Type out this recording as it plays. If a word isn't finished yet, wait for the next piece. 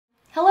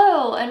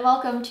and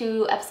welcome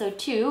to episode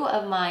 2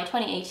 of my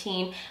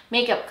 2018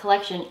 makeup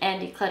collection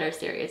and declutter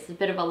series. It's a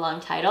bit of a long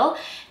title.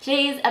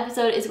 Today's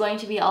episode is going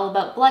to be all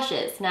about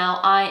blushes. Now,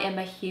 I am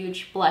a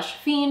huge blush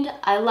fiend.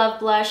 I love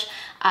blush.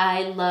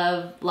 I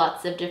love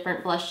lots of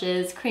different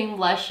blushes, cream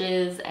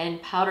blushes and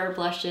powder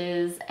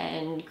blushes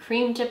and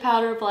cream to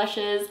powder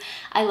blushes.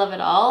 I love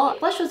it all.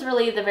 Blush was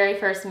really the very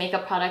first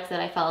makeup product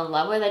that I fell in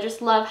love with. I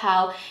just love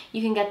how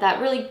you can get that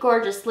really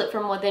gorgeous lit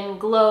from within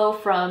glow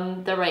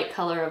from the right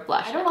color of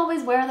blush. I don't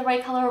always wear the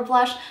right color of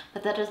blush,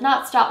 but that does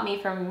not stop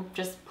me from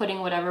just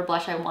putting whatever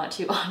blush I want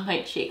to on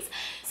my cheeks.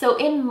 So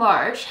in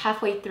March,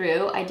 halfway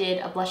through, I did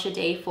a blush a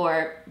day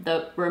for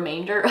the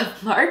remainder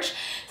of March.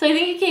 So I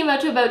think it came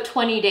out to about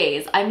 20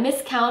 days. I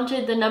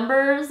miscounted the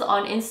numbers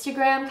on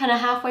Instagram kind of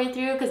halfway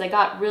through because I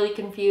got really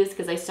confused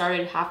because I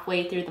started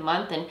halfway through the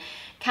month, and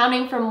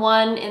counting from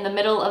one in the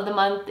middle of the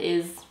month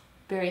is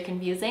very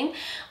confusing,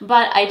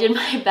 but I did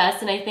my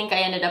best and I think I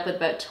ended up with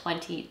about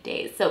 20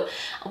 days. So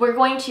we're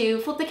going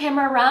to flip the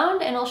camera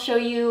around and I'll show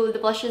you the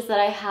blushes that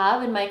I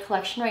have in my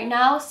collection right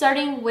now,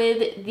 starting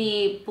with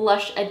the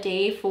blush a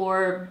day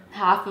for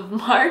half of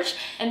March,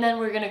 and then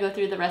we're gonna go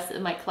through the rest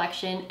of my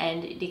collection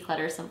and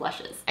declutter some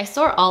blushes. I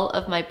store all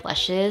of my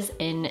blushes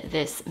in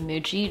this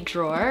Muji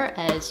drawer,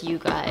 as you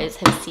guys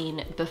have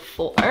seen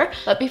before.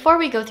 But before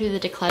we go through the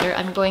declutter,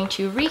 I'm going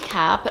to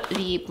recap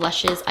the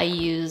blushes I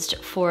used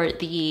for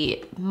the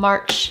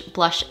March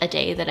blush a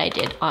day that I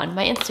did on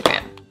my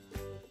Instagram.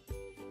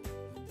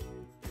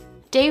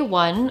 Day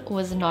 1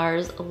 was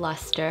NARS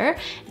Lustre.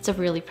 It's a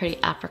really pretty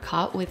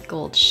apricot with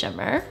gold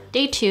shimmer.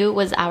 Day 2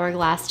 was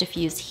Hourglass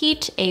Diffused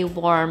Heat, a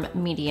warm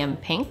medium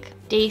pink.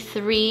 Day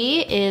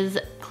 3 is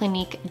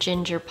Clinique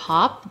Ginger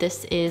Pop.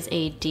 This is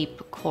a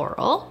deep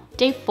coral.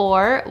 Day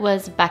 4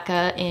 was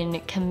Becca in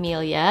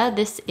Camellia.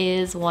 This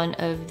is one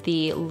of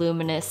the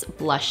luminous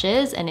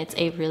blushes and it's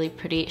a really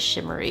pretty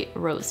shimmery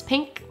rose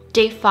pink.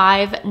 Day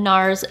 5,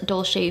 NARS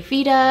Dolce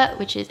Vita,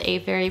 which is a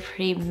very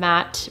pretty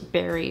matte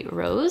berry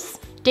rose.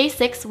 Day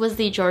 6 was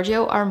the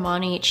Giorgio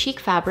Armani Cheek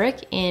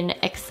Fabric in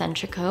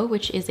Eccentrico,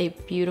 which is a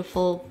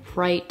beautiful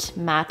bright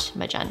matte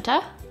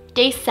magenta.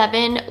 Day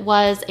 7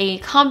 was a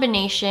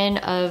combination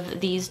of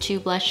these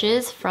two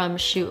blushes from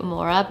Shu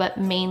Uemura, but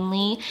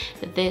mainly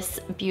this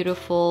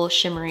beautiful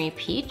shimmery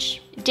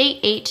peach.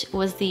 Day 8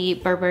 was the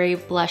Burberry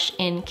blush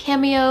in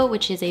Cameo,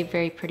 which is a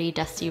very pretty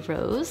dusty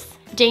rose.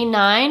 Day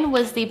 9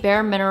 was the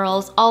Bare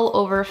Minerals All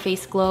Over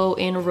Face Glow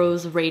in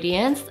Rose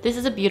Radiance. This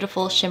is a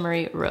beautiful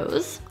shimmery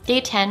rose. Day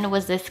 10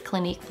 was this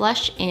Clinique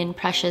blush in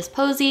Precious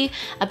Posy,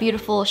 a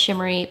beautiful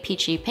shimmery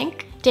peachy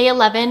pink. Day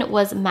 11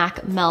 was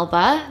MAC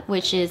Melba,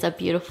 which is a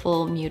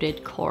beautiful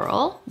muted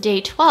coral. Day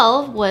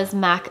 12 was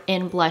MAC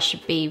in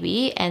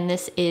Bushbaby, and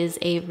this is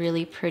a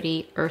really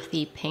pretty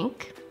earthy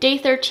pink. Day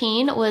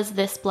 13 was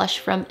this blush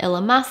from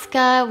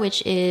Illamasqua,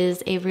 which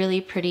is a really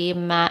pretty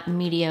matte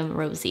medium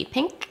rosy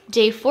pink.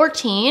 Day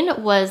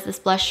 14 was this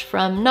blush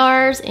from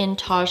NARS in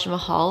Taj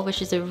Mahal,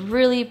 which is a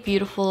really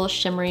beautiful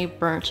shimmery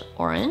burnt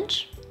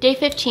orange. Day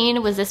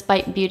 15 was this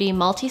Bite Beauty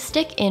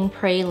Multistick in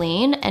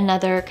Praline,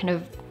 another kind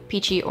of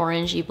peachy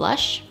orangey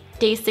blush.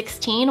 Day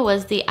 16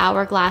 was the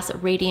Hourglass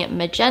Radiant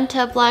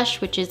Magenta blush,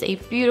 which is a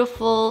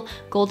beautiful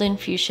golden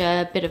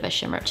fuchsia, bit of a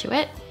shimmer to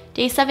it.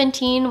 Day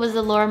 17 was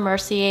the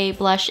Mercier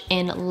blush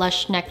in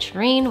Lush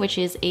Nectarine, which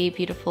is a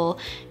beautiful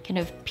kind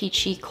of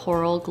peachy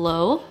coral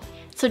glow.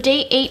 So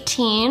day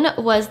 18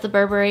 was the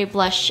Burberry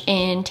blush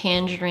in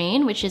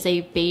Tangerine, which is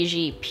a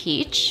beigey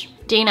peach.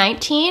 Day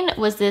 19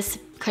 was this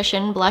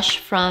cushion blush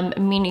from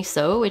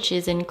Miniso, which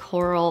is in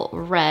coral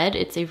red.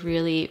 It's a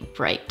really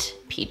bright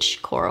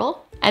peach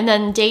coral. And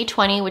then day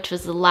 20, which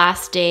was the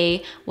last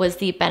day, was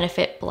the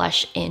Benefit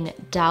blush in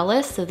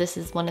Dallas. So this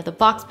is one of the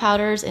box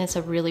powders and it's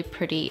a really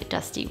pretty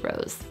dusty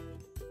rose.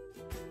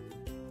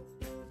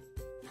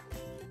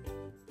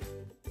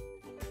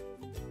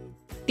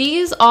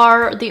 These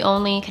are the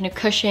only kind of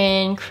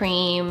cushion,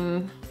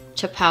 cream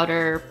to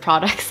powder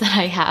products that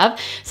I have.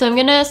 So I'm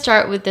gonna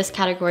start with this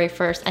category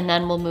first and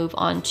then we'll move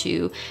on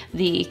to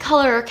the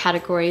color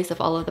categories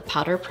of all of the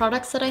powder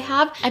products that I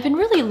have. I've been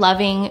really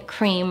loving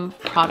cream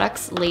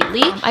products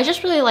lately. I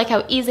just really like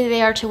how easy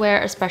they are to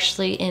wear,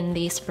 especially in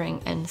the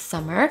spring and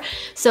summer.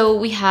 So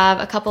we have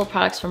a couple of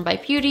products from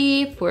Bite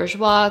Beauty,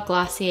 Bourjois,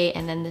 Glossier,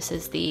 and then this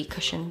is the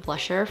cushion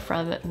blusher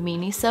from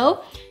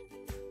Miniso.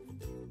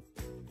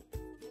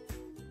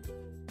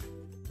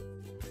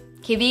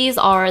 Okay, these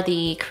are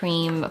the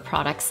cream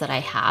products that I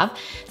have.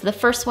 So the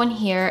first one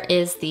here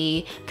is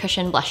the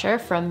cushion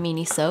blusher from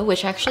Miniso,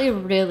 which I actually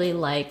really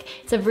like.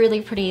 It's a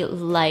really pretty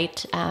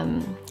light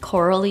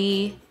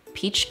corally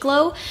peach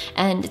glow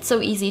and it's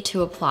so easy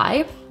to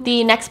apply.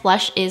 The next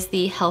blush is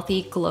the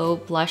Healthy Glow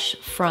blush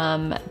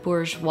from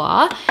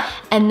Bourjois,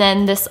 and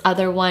then this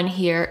other one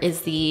here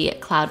is the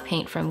Cloud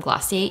Paint from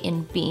Glossier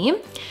in Beam.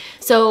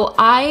 So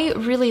I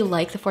really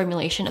like the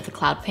formulation of the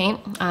Cloud Paint.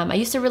 I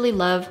used to really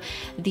love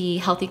the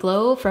Healthy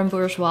Glow from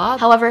Bourjois.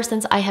 However,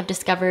 since I have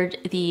discovered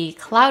the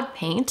Cloud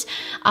Paint,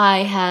 I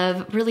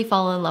have really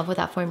fallen in love with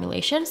that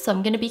formulation. So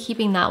I'm gonna be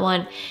keeping that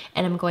one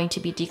and I'm going to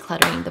be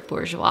decluttering the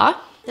Bourjois.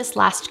 This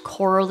last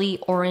corally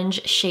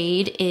orange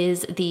shade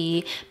is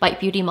the Bite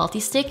Beauty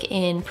Multistick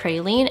in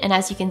Praline, and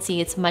as you can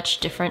see, it's much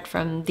different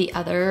from the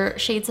other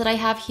shades that I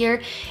have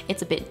here.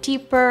 It's a bit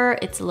deeper,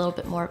 it's a little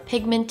bit more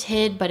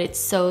pigmented, but it's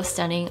so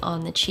stunning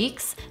on the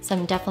cheeks, so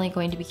I'm definitely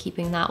going to be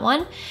keeping that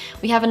one.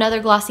 We have another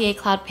Glossier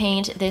Cloud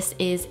Paint. This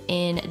is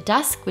in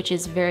Dusk, which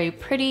is very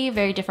pretty,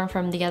 very different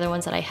from the other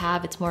ones that I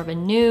have. It's more of a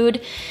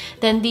nude.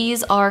 Then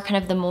these are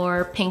kind of the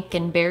more pink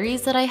and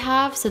berries that I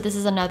have. So this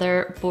is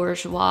another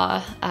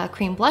Bourjois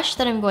cream blush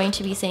that I'm going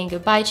to be saying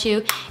goodbye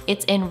to.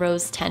 It's in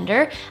Rose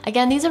Tender.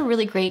 Again, these are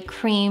really great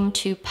cream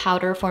to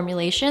powder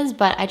formulations,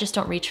 but I just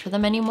don't reach for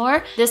them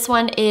anymore. This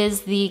one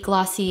is the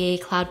Glossier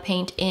Cloud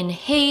Paint in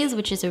Haze,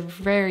 which is a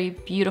very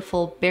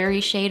beautiful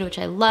berry shade, which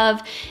I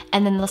love.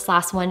 And then this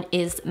last one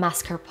is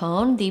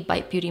Mascarpone, the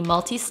Bite Beauty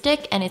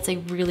Multi-Stick, and it's a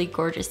really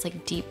gorgeous,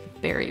 like deep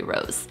berry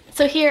rose.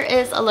 So here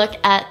is a look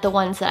at the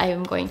ones that I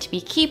am going to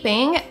be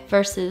keeping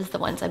versus the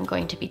ones I'm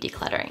going to be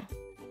decluttering.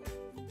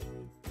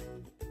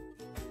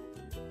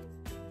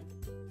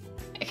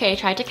 Okay, I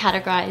tried to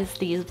categorize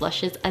these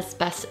blushes as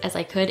best as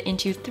I could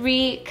into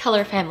 3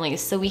 color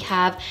families. So we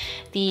have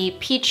the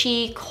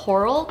peachy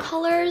coral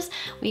colors,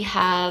 we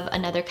have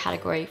another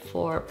category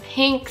for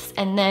pinks,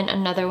 and then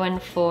another one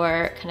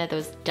for kind of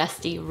those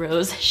dusty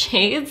rose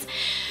shades.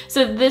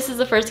 So this is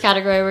the first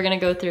category we're gonna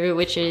go through,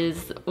 which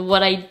is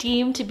what I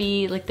deem to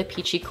be like the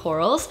peachy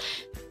corals.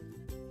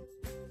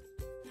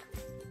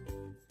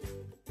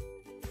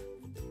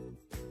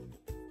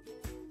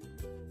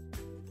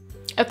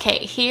 Okay,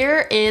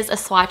 here is a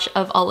swatch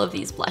of all of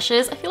these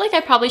blushes. I feel like I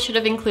probably should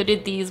have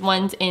included these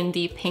ones in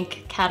the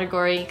pink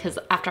category because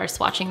after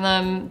swatching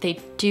them,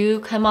 they do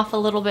come off a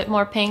little bit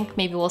more pink.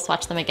 Maybe we'll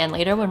swatch them again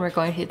later when we're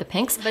going through the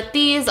pinks. But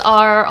these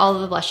are all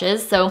of the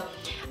blushes. So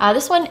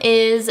this one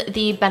is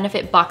the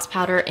Benefit Box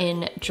Powder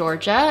in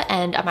Georgia,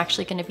 and I'm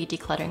actually going to be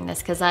decluttering this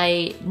because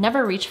I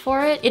never reach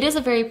for it. It is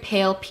a very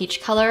pale peach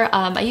color.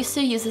 I used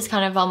to use this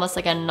kind of almost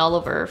like an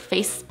all-over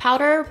face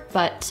powder,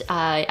 but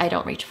I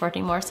don't reach for it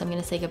anymore, so I'm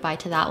going to say goodbye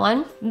to that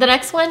one. The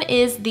next one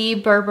is the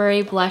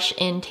Burberry blush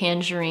in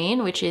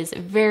Tangerine, which is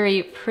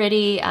very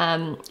pretty.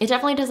 It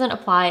definitely doesn't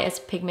apply as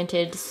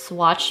pigmented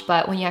swatch,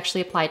 but when you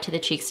actually apply it to the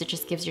cheeks, it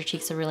just gives your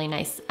cheeks a really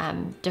nice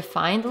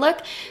defined look.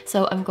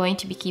 So I'm going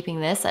to be keeping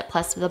this.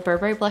 Plus the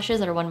Burberry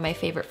blushes are one of my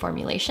favorite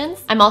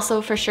formulations. I'm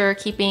also for sure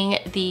keeping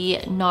the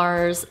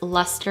NARS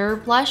Lustre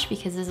blush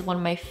because this is one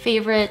of my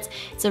favorites.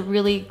 It's a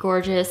really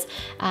gorgeous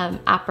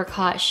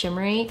apricot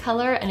shimmery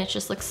color, and it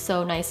just looks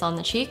so nice on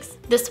the cheeks.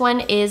 This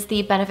one is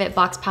the Benefit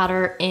Box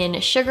Powder in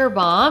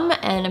Sugarbomb,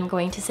 and I'm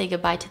going to say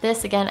goodbye to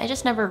this. Again, I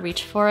just never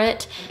reach for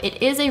it.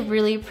 It is a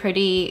really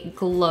pretty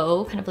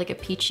glow, kind of like a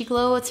peachy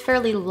glow. It's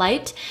fairly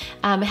light.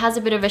 It has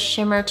a bit of a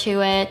shimmer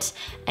to it,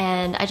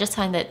 and I just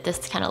find that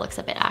this kind of looks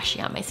a bit ashy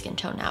on my skin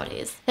tone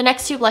nowadays. The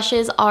next 2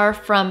 blushes are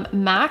from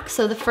MAC.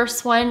 So the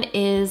first one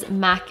is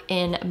MAC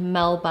in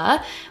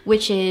Melba,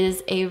 which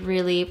is a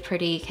really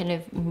pretty kind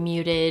of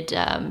muted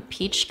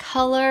peach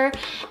color.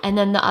 And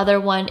then the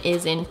other one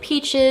is in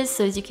Peaches.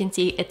 So as you can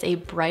see, it's a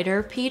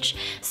brighter peach.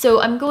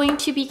 So I'm going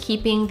to be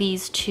keeping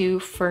these 2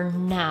 for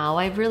now.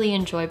 I really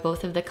enjoy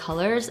both of the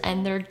colors,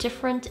 and they're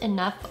different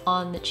enough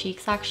on the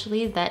cheeks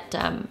actually that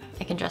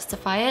I can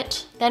justify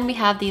it. Then we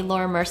have the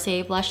Laura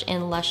Mercier blush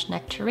in Lush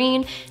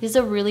Nectarine. This is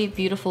a really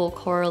beautiful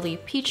corally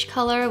peach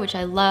color, which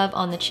I love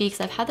on the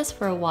cheeks. I've had this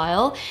for a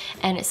while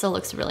and it still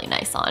looks really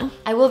nice on.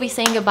 I will be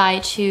saying goodbye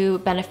to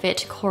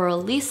Benefit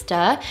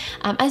Coralista.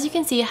 As you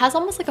can see, it has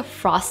almost like a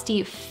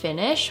frosty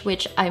finish,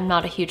 which I'm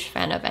not a huge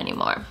fan of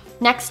anymore.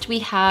 Next, we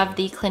have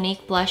the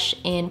Clinique blush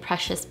in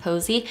Precious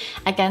Posy.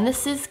 Again,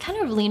 this is kind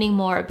of leaning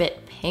more a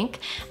bit pink,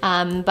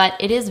 but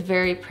it is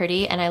very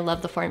pretty and I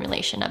love the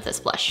formulation of this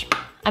blush.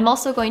 I'm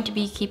also going to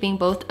be keeping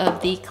both of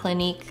the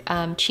Clinique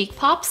cheek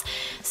pops.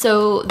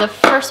 So the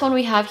first one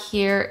we have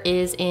here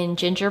is in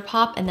Ginger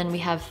Pop, and then we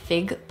have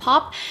Fig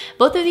Pop.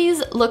 Both of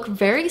these look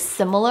very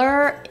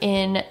similar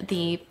in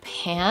the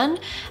pan,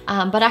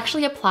 but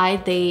actually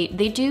applied, they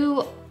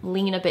do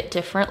lean a bit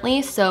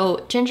differently.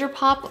 So Ginger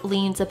Pop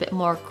leans a bit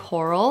more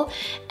coral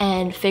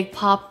and Fig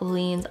Pop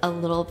leans a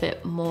little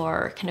bit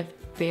more kind of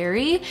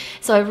berry.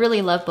 So I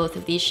really love both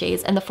of these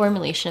shades, and the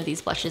formulation of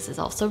these blushes is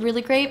also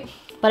really great.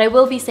 But I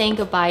will be saying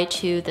goodbye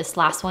to this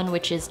last one,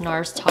 which is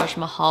NARS Taj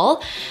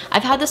Mahal.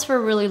 I've had this for a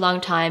really long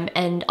time,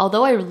 and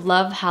although I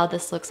love how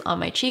this looks on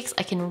my cheeks,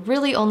 I can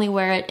really only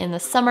wear it in the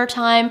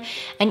summertime,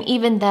 and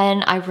even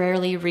then I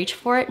rarely reach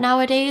for it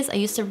nowadays. I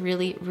used to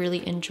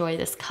really enjoy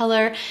this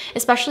color,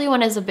 especially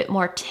when it's a bit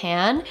more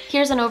tan.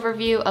 Here's an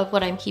overview of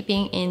what I'm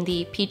keeping in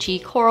the peachy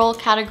coral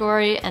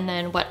category, and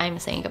then what I'm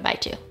saying goodbye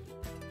to.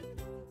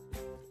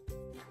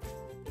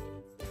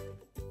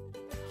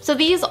 So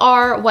these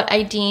are what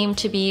I deem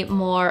to be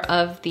more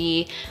of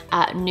the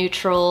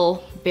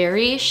neutral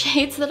berry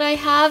shades that I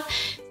have.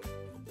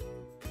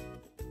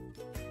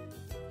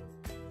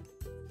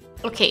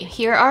 Okay,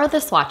 here are the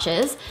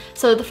swatches.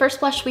 So the first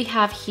blush we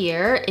have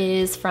here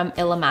is from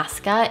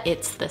Illamasqua.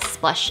 It's this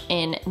blush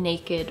in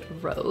Naked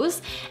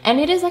Rose. And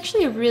it is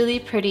actually a really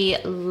pretty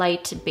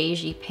light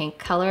beigey pink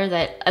color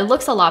that it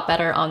looks a lot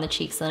better on the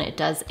cheeks than it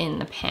does in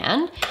the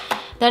pan.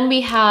 Then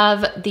we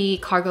have the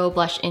Cargo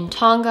blush in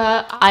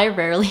Tonga. I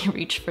rarely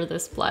reach for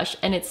this blush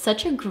and it's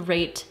such a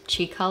great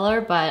cheek color,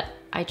 but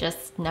I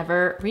just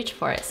never reach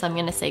for it. So I'm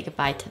gonna say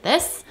goodbye to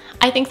this.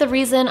 I think the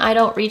reason I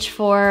don't reach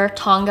for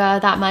Tonga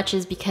that much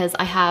is because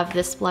I have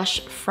this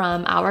blush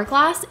from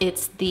Hourglass.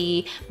 It's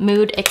the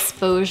Mood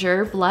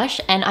Exposure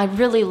blush and I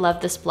really love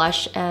this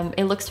blush.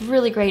 It looks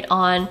really great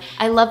on.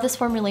 I love this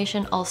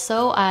formulation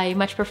also. I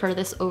much prefer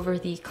this over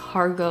the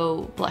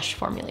Cargo blush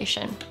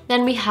formulation.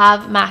 Then we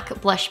have MAC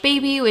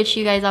Bushbaby, which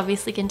you guys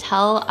obviously can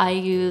tell I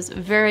use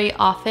very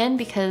often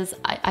because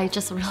I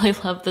just really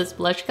love this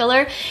blush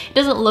color. It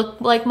doesn't look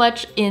like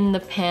much in the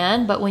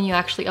pan, but when you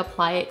actually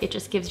apply it, it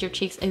just gives your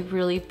cheeks a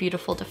really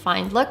beautiful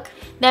defined look.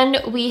 Then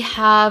we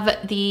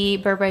have the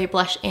Burberry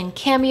blush in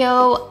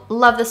Cameo.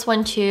 Love this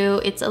one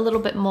too. It's a little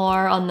bit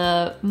more on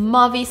the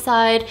mauve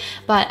side,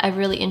 but I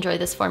really enjoy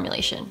this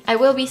formulation. I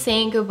will be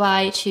saying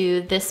goodbye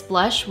to this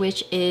blush,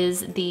 which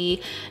is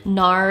the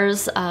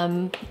NARS,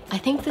 I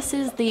think this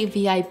is the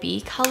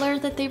VIB color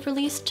that they've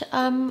released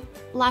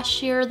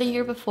last year or the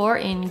year before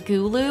in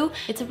Goulue.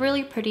 It's a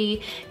really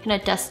pretty kind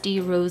of dusty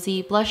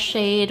rosy blush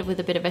shade with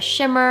a bit of a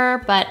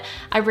shimmer, but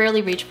I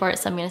rarely reach for it,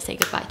 so I'm gonna say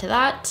goodbye to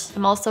that.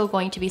 I'm also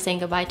going to be saying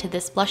goodbye to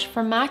this blush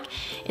from MAC.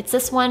 It's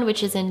this one,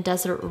 which is in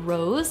Desert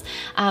Rose.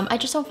 I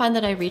just don't find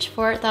that I reach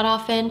for it that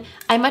often.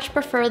 I much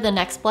prefer the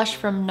next blush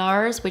from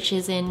NARS, which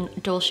is in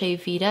Dolce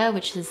Vita,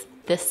 which is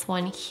this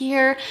one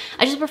here.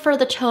 I just prefer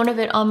the tone of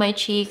it on my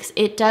cheeks.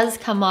 It does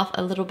come off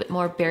a little bit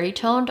more berry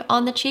toned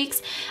on the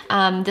cheeks.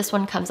 This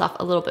one comes off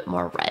a little bit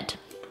more red.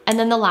 And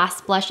then the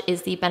last blush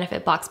is the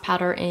Benefit Box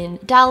Powder in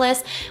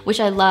Dallas, which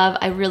I love.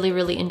 I really,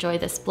 really enjoy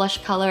this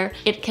blush color.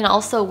 It can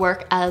also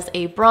work as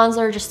a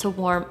bronzer just to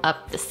warm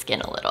up the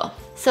skin a little.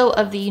 So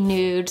of the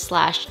nude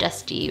slash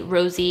dusty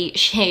rosy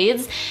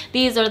shades,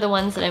 these are the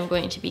ones that I'm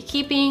going to be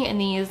keeping, and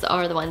these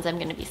are the ones I'm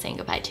going to be saying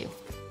goodbye to.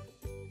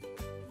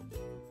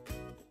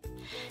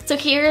 So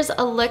here's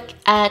a look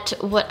at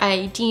what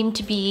I deem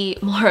to be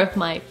more of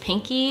my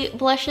pinky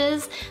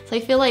blushes. So I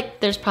feel like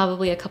there's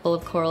probably a couple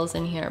of corals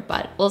in here,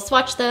 but we'll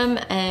swatch them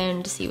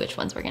and see which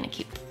ones we're gonna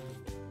keep.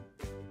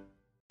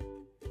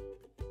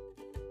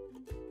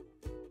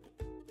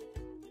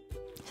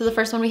 So the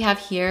first one we have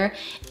here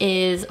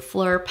is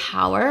Fleur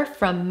Power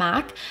from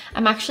MAC.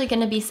 I'm actually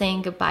gonna be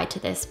saying goodbye to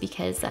this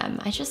because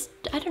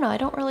I don't know, I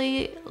don't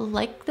really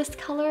like this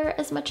color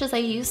as much as I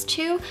used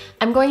to.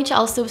 I'm going to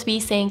also be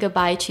saying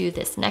goodbye to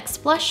this next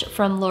blush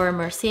from Laura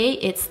Mercier.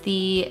 It's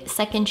the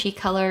second cheek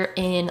color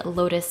in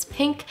Lotus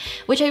Pink,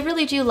 which I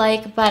really do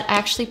like, but I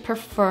actually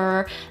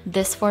prefer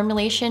this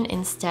formulation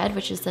instead,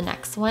 which is the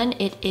next one.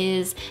 It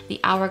is the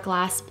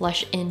Hourglass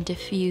blush in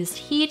Diffused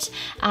Heat.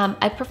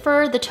 I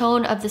prefer the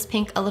tone of this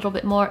pink a little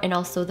bit more and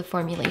also the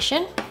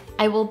formulation.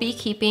 I will be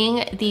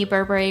keeping the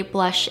Burberry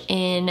blush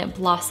in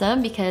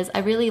Blossom because I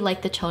really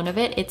like the tone of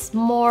it. It's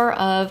more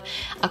of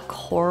a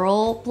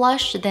coral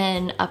blush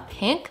than a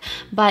pink,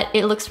 but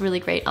it looks really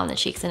great on the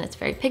cheeks and it's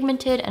very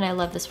pigmented and I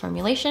love this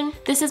formulation.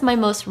 This is my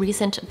most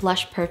recent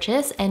blush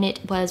purchase and it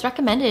was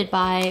recommended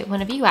by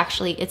one of you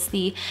actually. It's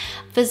the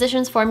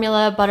Physicians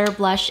Formula Butter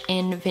Blush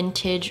in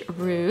Vintage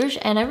Rouge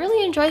and I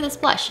really enjoy this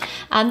blush.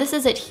 This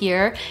is it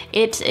here.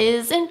 It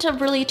isn't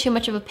really too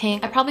much of a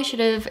pink. I probably should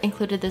have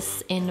included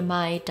this in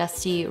my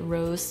Dusty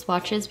Rose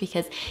swatches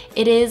because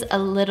it is a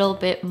little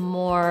bit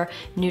more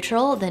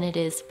neutral than it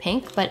is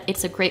pink, but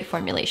it's a great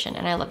formulation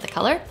and I love the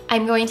color.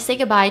 I'm going to say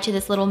goodbye to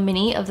this little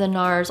mini of the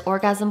NARS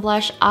Orgasm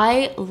Blush.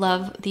 I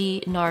love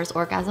the NARS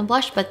Orgasm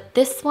Blush, but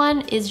this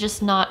one is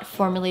just not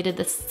formulated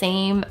the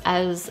same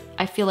as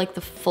I feel like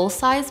the full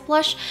size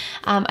blush.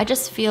 I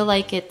just feel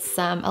like it's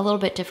a little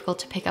bit difficult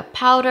to pick up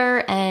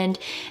powder and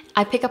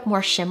I pick up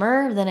more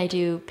shimmer than I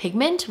do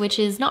pigment, which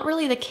is not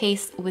really the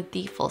case with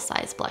the full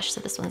size blush.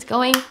 So this one's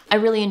going. I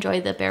really enjoy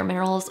the Bare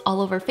Minerals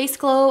All Over Face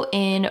Glow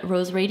in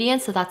Rose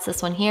Radiance. So that's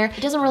this one here.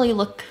 It doesn't really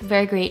look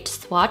very great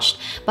swatched,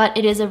 but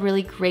it is a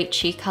really great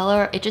cheek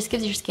color. It just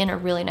gives your skin a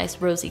really nice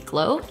rosy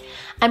glow.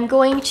 I'm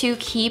going to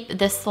keep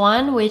this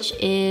one, which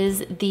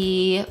is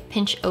the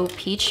Pinch O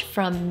Peach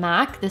from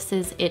MAC. This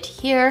is it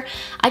here.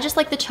 I just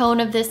like the tone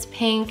of this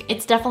pink.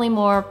 It's definitely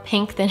more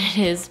pink than it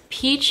is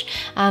peach,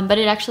 but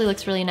it actually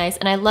looks really nice.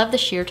 And I love the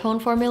sheer tone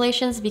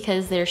formulations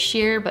because they're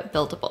sheer but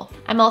buildable.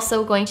 I'm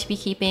also going to be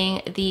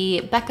keeping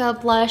the Becca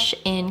blush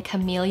in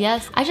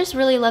Camellia. I just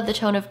really love the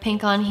tone of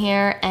pink on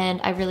here and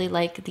I really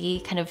like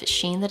the kind of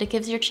sheen that it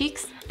gives your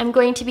cheeks. I'm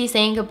going to be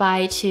saying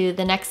goodbye to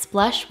the next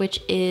blush,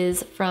 which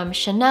is from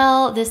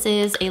Chanel. This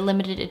is a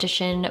limited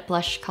edition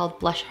blush called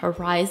Blush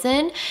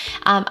Horizon.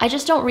 I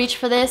just don't reach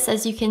for this.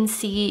 As you can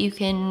see, you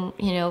can,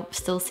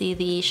 still see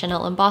the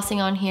Chanel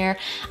embossing on here.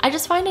 I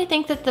just find I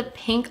think that the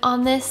pink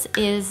on this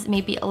is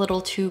maybe a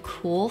little too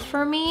cool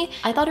for me.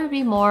 I thought it would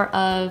be more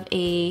of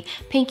a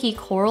pinky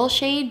coral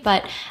shade,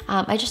 but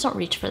I just don't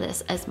reach for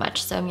this as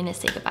much, so I'm gonna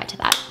say goodbye to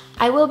that.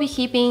 I will be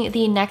keeping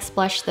the next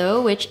blush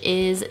though, which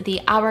is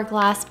the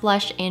Hourglass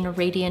blush in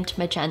Radiant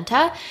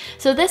Magenta.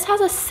 So this has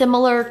a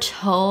similar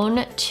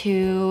tone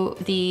to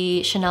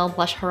the Chanel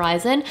Blush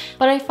Horizon,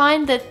 but I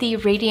find that the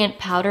Radiant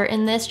powder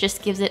in this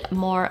just gives it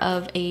more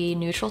of a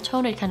neutral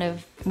tone. It kind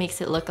of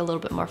makes it look a little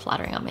bit more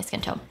flattering on my skin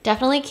tone.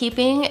 Definitely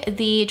keeping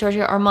the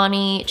Giorgio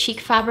Armani cheek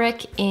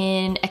fabric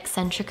in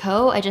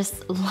Eccentrico. I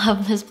just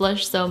love this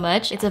blush so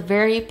much. It's a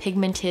very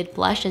pigmented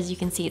blush. As you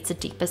can see, it's the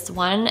deepest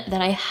one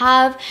that I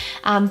have,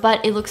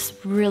 but it looks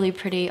really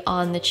pretty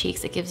on the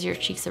cheeks. It gives your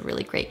cheeks a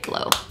really great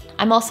glow.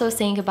 I'm also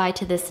saying goodbye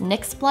to this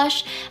NYX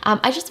blush.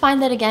 I just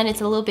find that, again,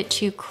 it's a little bit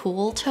too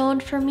cool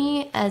toned for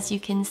me, as you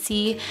can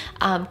see,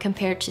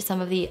 compared to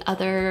some of the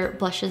other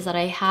blushes that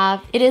I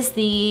have. It is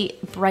the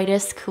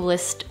brightest,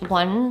 coolest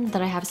one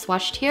that I have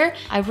swatched here.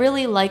 I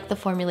really like the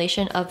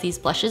formulation of these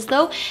blushes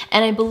though,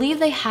 and I believe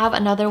they have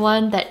another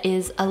one that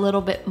is a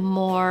little bit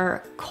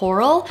more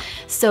coral,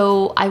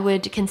 so I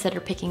would consider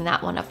picking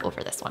that one up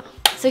over this one.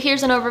 So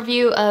here's an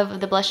overview of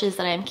the blushes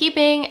that I'm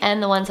keeping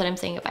and the ones that I'm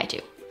saying goodbye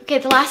to. Okay,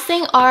 the last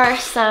thing are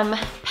some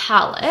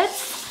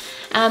palettes.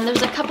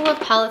 There's a couple of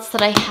palettes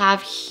that I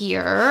have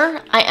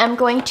here. I am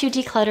going to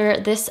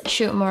declutter this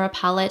Shu Uemura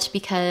palette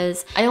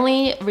because I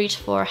only reached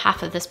for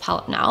half of this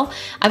palette now.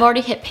 I've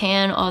already hit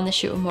pan on the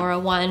Shu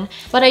Uemura one,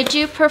 but I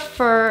do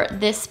prefer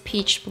this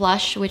peach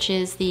blush, which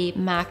is the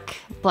MAC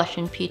Blush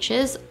in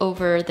Peaches,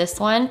 over this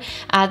one.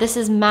 This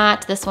is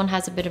matte. This one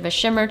has a bit of a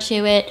shimmer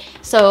to it,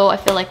 so I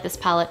feel like this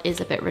palette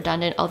is a bit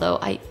redundant, although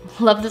I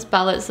love this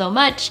palette so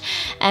much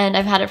and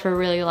I've had it for a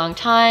really long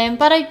time,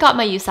 but I got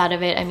my use out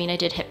of it. I mean, I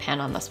did hit pan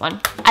on this one.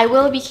 I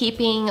will be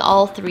keeping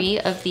all three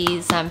of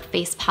these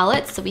face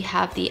palettes. So we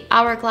have the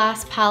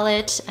Hourglass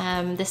palette.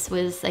 This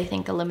was, I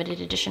think, a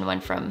limited edition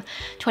one from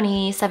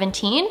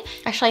 2017.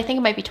 Actually, I think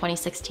it might be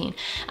 2016.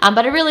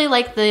 But I really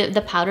like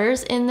the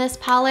powders in this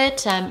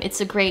palette.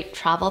 It's a great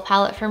travel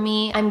palette for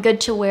me. I'm good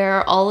to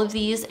wear all of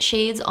these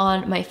shades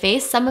on my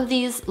face. Some of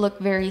these look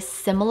very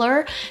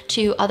similar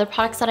to other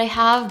products that I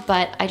have,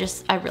 but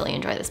I really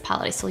enjoy this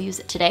palette. I still use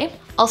it today.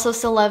 Also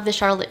still love the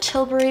Charlotte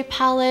Tilbury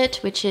palette,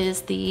 which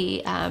is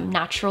the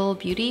Natural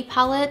Beauty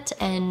palette,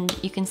 and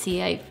you can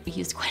see I've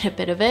used quite a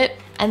bit of it.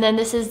 And then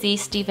this is the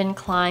Stephen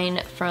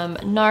Klein from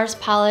NARS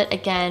palette.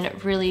 Again,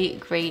 really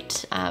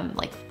great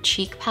like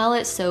cheek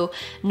palette. So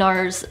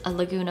NARS a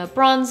Laguna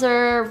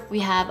bronzer, we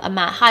have a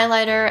matte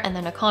highlighter, and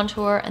then a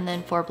contour, and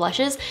then 4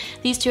 blushes.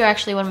 These two are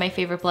actually one of my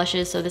favorite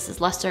blushes. So this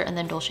is Lustre and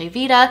then Dolce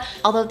Vita.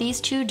 Although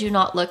these two do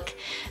not look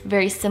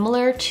very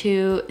similar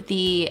to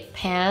the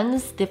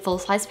pans, the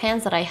full-size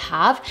pans that I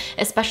have,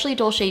 especially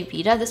Dolce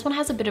Vita. This one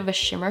has a bit of a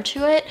shimmer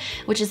to it,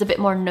 which is a bit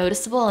more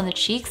noticeable on the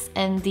cheeks,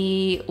 and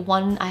the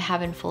one I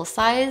have in full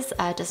size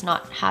does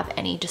not have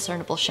any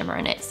discernible shimmer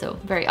in it, so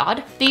very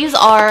odd. These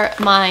are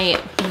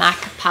my MAC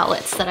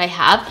palettes that I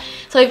have.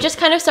 So I've just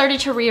kind of started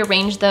to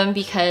rearrange them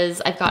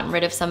because I've gotten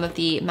rid of some of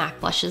the MAC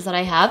blushes that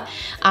I have.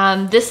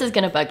 This is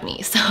gonna bug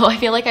me, so I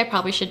feel like I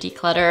probably should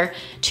declutter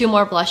 2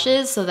 more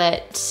blushes so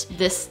that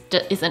this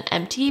isn't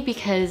empty,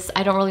 because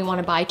I don't really want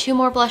to buy 2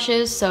 more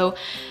blushes, so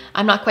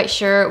I'm not quite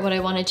sure what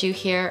I want to do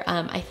here.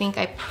 I think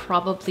I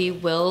probably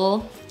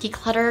will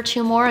declutter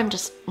 2 more. I'm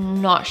just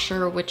not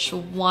sure which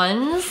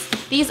ones.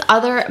 These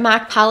other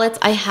MAC palettes,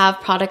 I have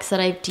products that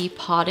I've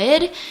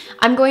depotted.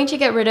 I'm going to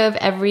get rid of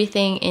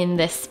everything in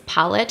this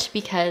palette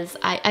because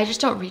I just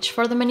don't reach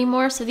for them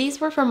anymore. So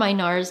these were from my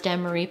NARS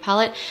Dan Marie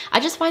palette. I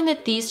just find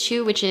that these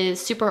two, which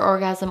is Super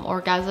Orgasm, are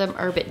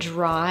a bit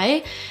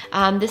dry.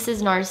 This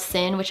is NARS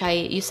Sin, which I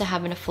used to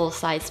have in a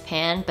full-size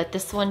pan, but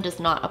this one does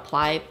not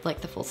apply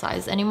like the full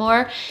size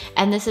anymore.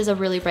 And this is a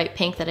really bright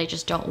pink that I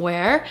just don't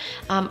wear.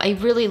 I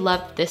really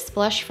loved this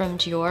blush from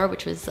Dior,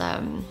 which was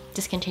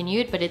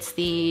discontinued, but it's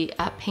the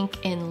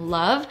Pink in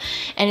Love,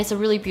 and it's a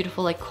really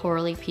beautiful like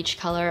corally peach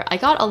color. I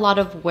got a lot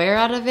of wear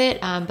out of it,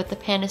 but the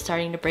pan is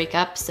starting to break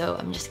up, so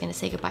I'm just gonna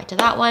say goodbye to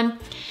that one.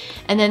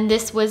 And then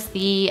this was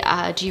the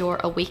Dior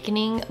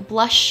Awakening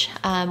blush,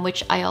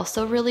 which I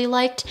also really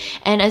liked,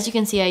 and as you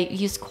can see I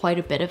used quite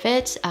a bit of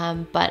it,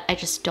 but I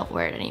just don't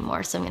wear it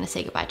anymore, so I'm gonna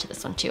say goodbye to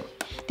this one too.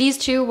 These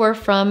two were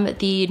from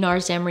the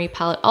NARS Dan Marie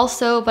palette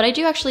also, but I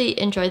do actually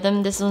enjoy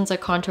them. This one's a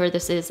contour,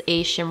 this is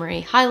a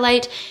shimmery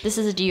highlight. This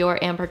is a Dior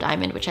Amber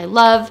Diamond, which I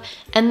love.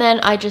 And then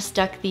I just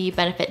stuck the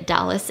Benefit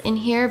Dallas in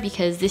here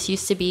because this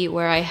used to be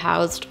where I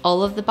housed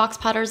all of the box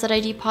powders that I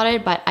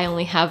depotted, but I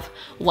only have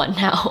one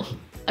now.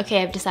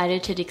 Okay, I've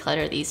decided to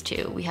declutter these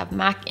two. We have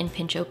MAC in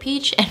Pincho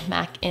Peach and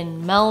MAC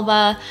in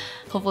Melba.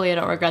 Hopefully I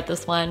don't regret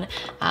this one.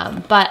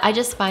 But I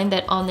just find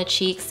that on the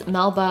cheeks,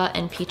 Melba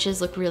and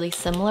Peaches look really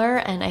similar,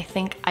 and I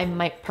think I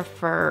might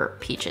prefer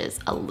Peaches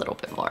a little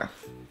bit more.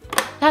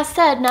 That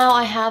said, now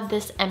I have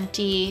this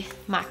empty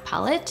MAC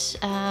palette,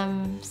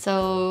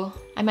 so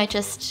I might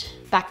just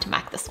back to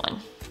MAC this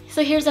one.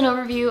 So here's an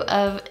overview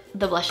of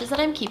the blushes that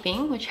I'm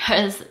keeping, which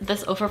has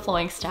this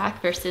overflowing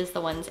stack versus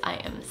the ones I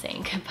am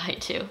saying goodbye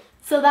to.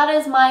 So that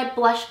is my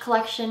blush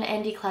collection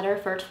and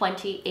declutter for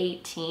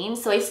 2018.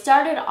 So I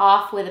started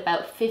off with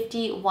about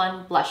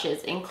 51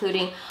 blushes,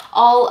 including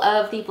all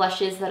of the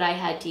blushes that I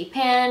had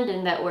depanned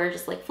and that were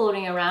just like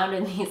floating around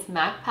in these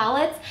MAC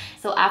palettes.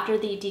 So after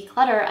the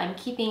declutter, I'm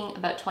keeping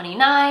about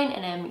 29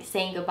 and I'm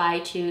saying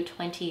goodbye to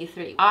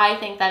 23. I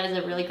think that is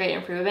a really great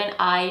improvement.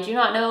 I do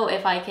not know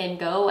if I can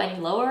go any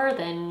lower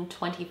than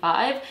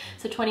 25.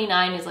 So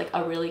 29 is like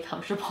a really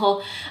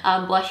comfortable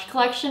blush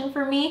collection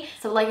for me.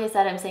 So like I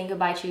said, I'm saying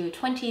goodbye to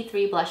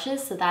 23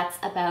 blushes, so that's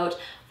about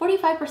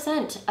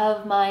 45%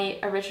 of my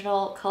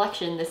original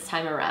collection this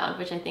time around,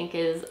 which I think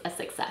is a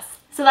success.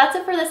 So that's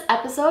it for this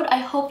episode. I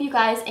hope you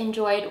guys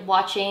enjoyed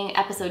watching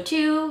episode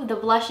 2, the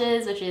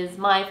blushes, which is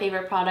my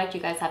favorite product.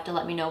 You guys have to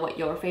let me know what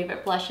your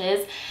favorite blush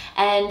is.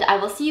 And I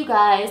will see you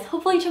guys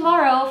hopefully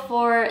tomorrow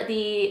for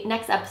the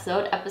next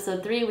episode,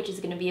 episode 3, which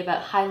is going to be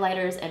about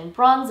highlighters and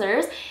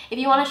bronzers. If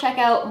you want to check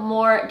out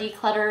more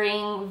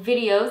decluttering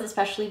videos,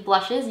 especially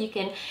blushes, you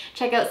can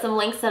check out some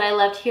links that I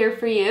left here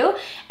for you.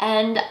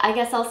 And I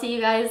guess I'll see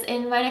you guys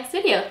in my next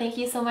video. Thank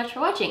you so much for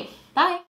watching. Bye!